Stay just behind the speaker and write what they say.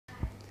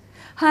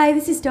Hi,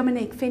 this is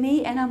Dominique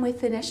Finney and I'm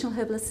with the National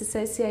Herbalists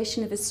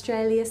Association of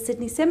Australia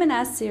Sydeny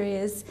Seminar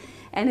Series,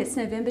 and it's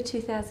November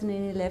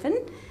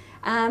 2011.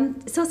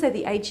 It's also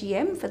the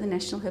AGM for the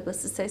National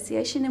Herbalists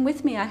Association, and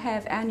with me I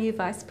have our new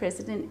Vice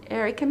President,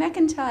 Erica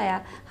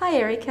McIntyre. Hi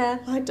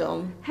Erica. Hi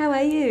Dom. How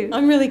are you?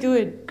 I'm really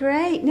good.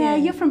 Great. Now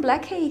you're from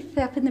Blackheath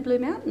up in the Blue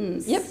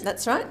Mountains. Yep,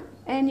 that's right.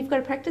 And you've got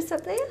a practice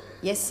up there?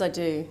 Yes, I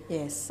do.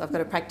 Yes, I've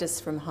got a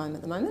practice from home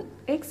at the moment.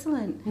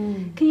 Excellent.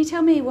 Can you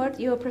tell me what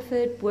your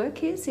preferred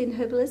work is in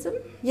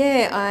herbalism?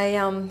 Yeah, I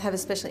have a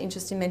special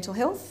interest in mental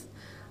health.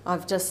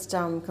 I've just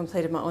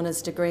completed my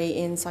honours degree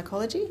in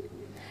psychology,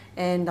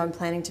 and I'm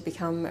planning to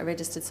become a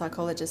registered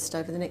psychologist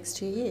over the next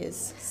 2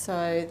 years.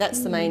 So that's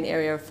the main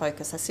area of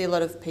focus. I see a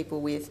lot of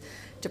people with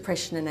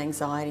depression and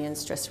anxiety and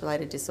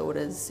stress-related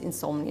disorders,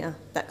 insomnia,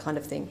 that kind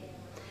of thing.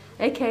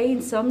 Okay,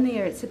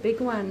 insomnia, it's a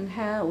big one.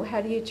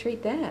 How do you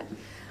treat that?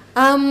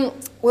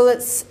 Well,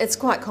 it's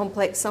quite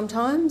complex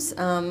sometimes.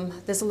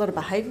 There's a lot of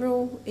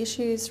behavioural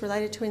issues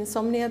related to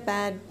insomnia,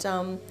 bad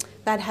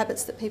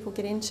habits that people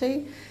get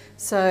into.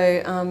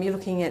 So you're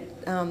looking at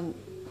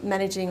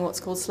managing what's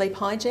called sleep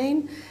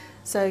hygiene.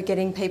 So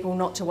getting people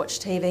not to watch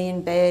TV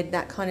in bed,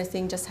 that kind of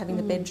thing, just having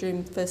the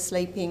bedroom for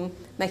sleeping,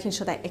 making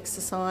sure they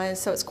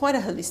exercise. So it's quite a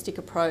holistic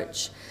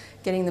approach,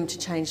 getting them to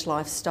change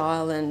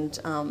lifestyle and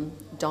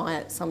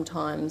diet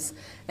sometimes,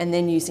 and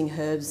then using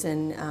herbs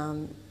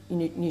and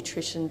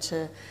nutrition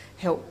to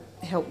help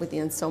with the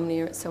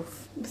insomnia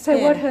itself. So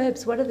what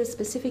herbs, what are the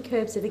specific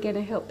herbs that are going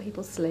to help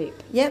people sleep?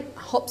 Yep,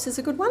 hops is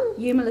a good one.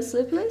 Humulus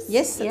lupulus?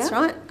 Yes, that's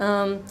right.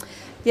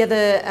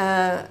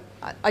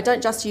 I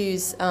don't just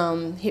use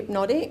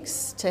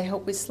hypnotics to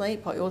help with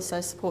sleep. I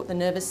also support the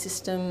nervous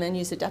system and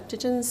use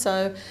adaptogens.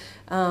 So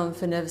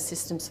for nervous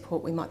system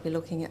support, we might be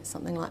looking at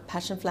something like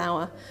passion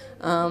flower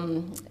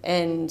and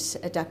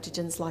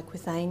adaptogens like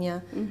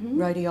withania,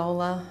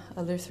 rhodiola,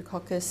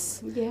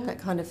 eleutherococcus, that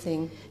kind of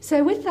thing.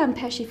 So with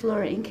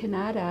passiflora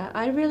incarnata,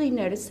 I really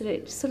noticed that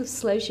it sort of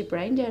slows your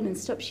brain down and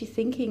stops you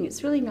thinking.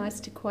 It's really nice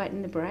to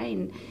quieten the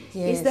brain.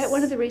 Yes. Is that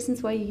one of the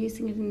reasons why you're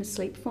using it in a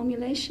sleep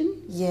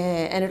formulation?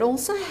 Yeah, and it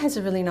also has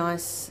a really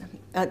nice,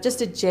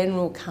 just a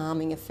general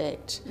calming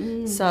effect.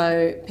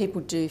 So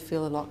people do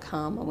feel a lot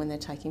calmer when they're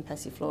taking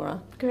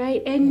passiflora.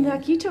 Great. And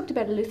like you talked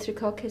about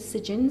eleutherococcus, the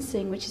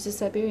ginseng, which is a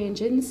Siberian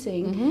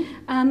ginseng.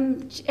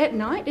 At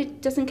night,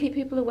 it doesn't keep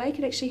people awake.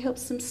 It actually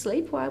helps them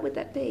sleep. Why would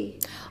that be?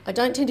 I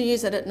don't tend to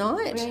use it at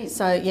night. Right.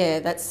 So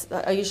yeah,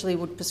 I usually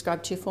would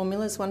prescribe 2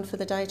 formulas, one for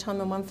the daytime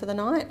and one for the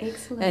night.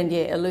 Excellent. And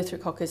yeah,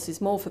 eleutherococcus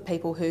is more for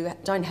people who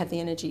don't have the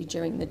energy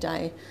during the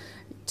day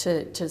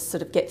to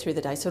sort of get through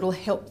the day. So it'll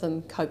help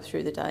them cope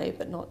through the day,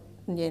 but not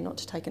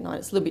to take at night.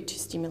 It's a little bit too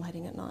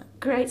stimulating at night.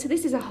 Great. So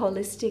this is a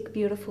holistic,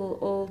 beautiful,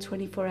 all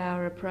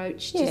 24-hour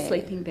approach to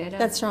sleeping better.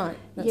 That's right.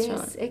 That's right.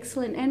 Yes,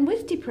 excellent. And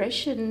with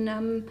depression,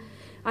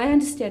 I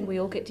understand we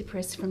all get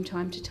depressed from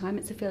time to time.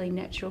 It's a fairly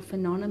natural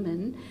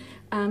phenomenon.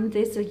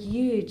 There's a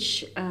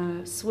huge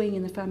swing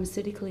in the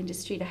pharmaceutical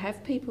industry to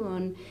have people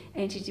on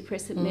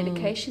antidepressant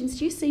medications.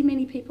 Do you see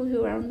many people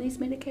who are on these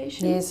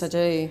medications? Yes, I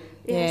do.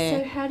 Yeah.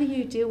 So how do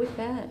you deal with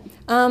that?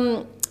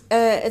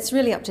 It's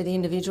really up to the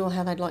individual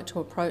how they'd like to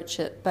approach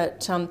it.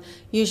 But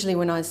usually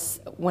when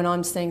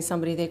I'm seeing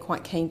somebody, they're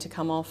quite keen to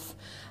come off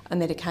a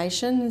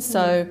medication.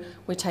 So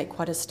we take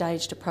quite a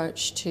staged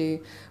approach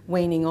to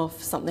weaning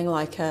off something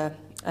like an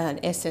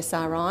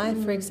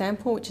SSRI, for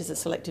example, which is a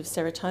selective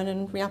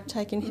serotonin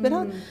reuptake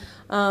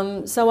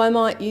inhibitor. So I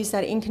might use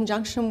that in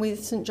conjunction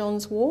with St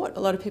John's wort. A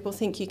lot of people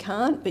think you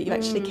can't, but you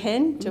actually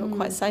can do it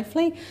quite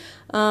safely.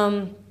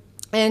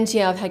 And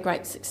yeah, I've had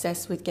great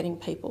success with getting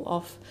people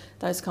off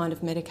those kind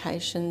of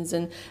medications,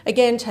 and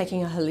again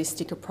taking a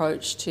holistic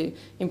approach to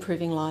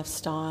improving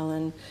lifestyle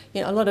and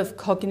a lot of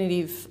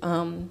cognitive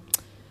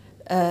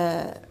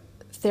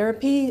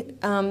therapy.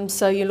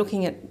 So you're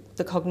looking at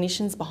the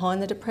cognitions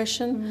behind the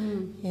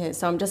depression. Yeah,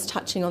 so I'm just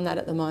touching on that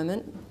at the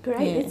moment.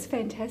 Great, that's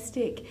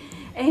fantastic.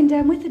 And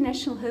with the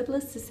National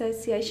Herbalists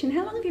Association,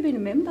 how long have you been a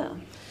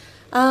member?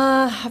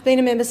 I've been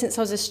a member since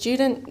I was a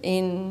student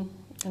in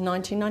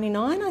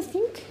 1999, I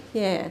think.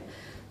 Yeah.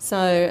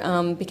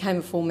 So became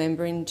a full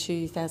member in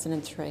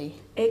 2003.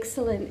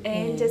 Excellent.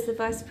 And as the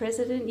Vice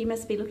President, you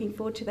must be looking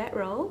forward to that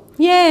role.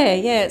 Yeah,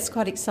 it's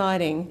quite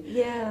exciting.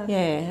 Yeah.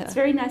 It's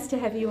very nice to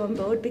have you on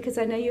board because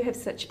I know you have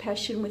such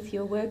passion with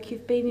your work.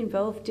 You've been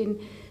involved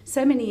in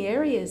so many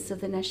areas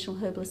of the National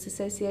Herbalists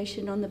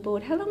Association on the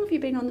board. How long have you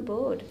been on the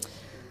board?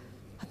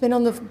 I've been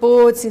on the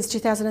board since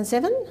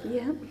 2007.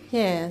 Yeah.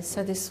 Yeah,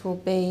 so this will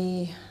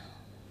be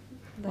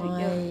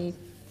my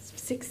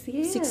 6th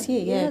year? 6th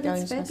year,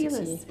 that's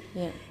fabulous.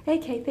 Yeah.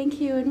 Okay, thank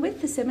you. And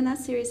with the seminar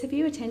series, have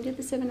you attended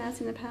the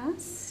seminars in the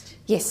past?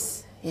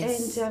 Yes.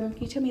 And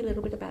can you tell me a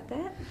little bit about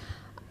that?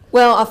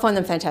 Well, I find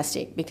them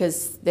fantastic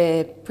because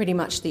they're pretty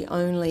much the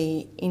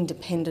only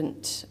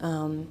independent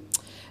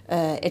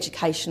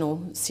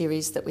educational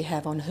series that we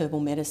have on herbal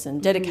medicine,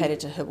 dedicated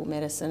to herbal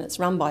medicine. It's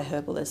run by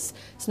Herbalists.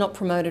 It's not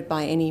promoted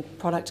by any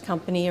product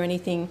company or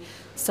anything,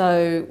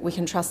 so we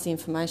can trust the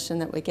information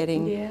that we're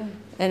getting. Yeah.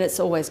 And it's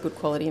always good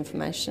quality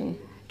information.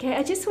 Okay,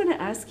 I just want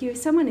to ask you, if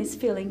someone is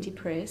feeling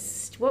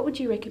depressed, what would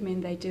you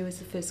recommend they do as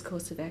the first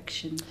course of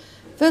action?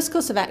 First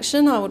course of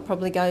action, I would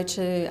probably go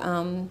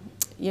to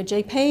your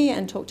GP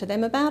and talk to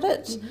them about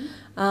it,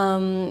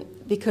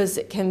 because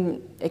it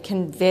can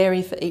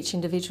vary for each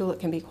individual. It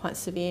can be quite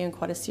severe and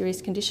quite a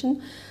serious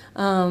condition.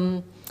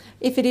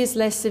 If it is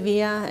less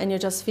severe and you're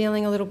just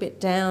feeling a little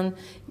bit down,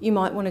 you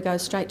might want to go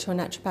straight to a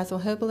naturopath or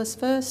herbalist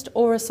first,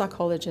 or a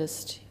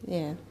psychologist.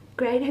 Yeah.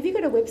 Great. Have you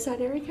got a website,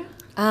 Erica?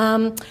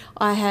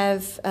 I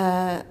have.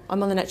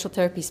 I'm on the natural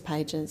therapies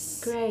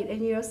pages. Great.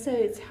 And you also,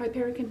 it's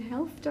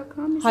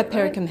hypericumhealth.com, is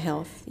Hypericum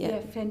Health, yeah. Yeah,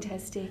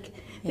 fantastic.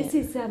 Yeah. This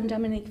is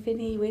Dominique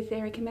Finney with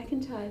Erica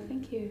McIntyre.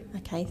 Thank you.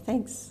 Okay,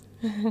 thanks.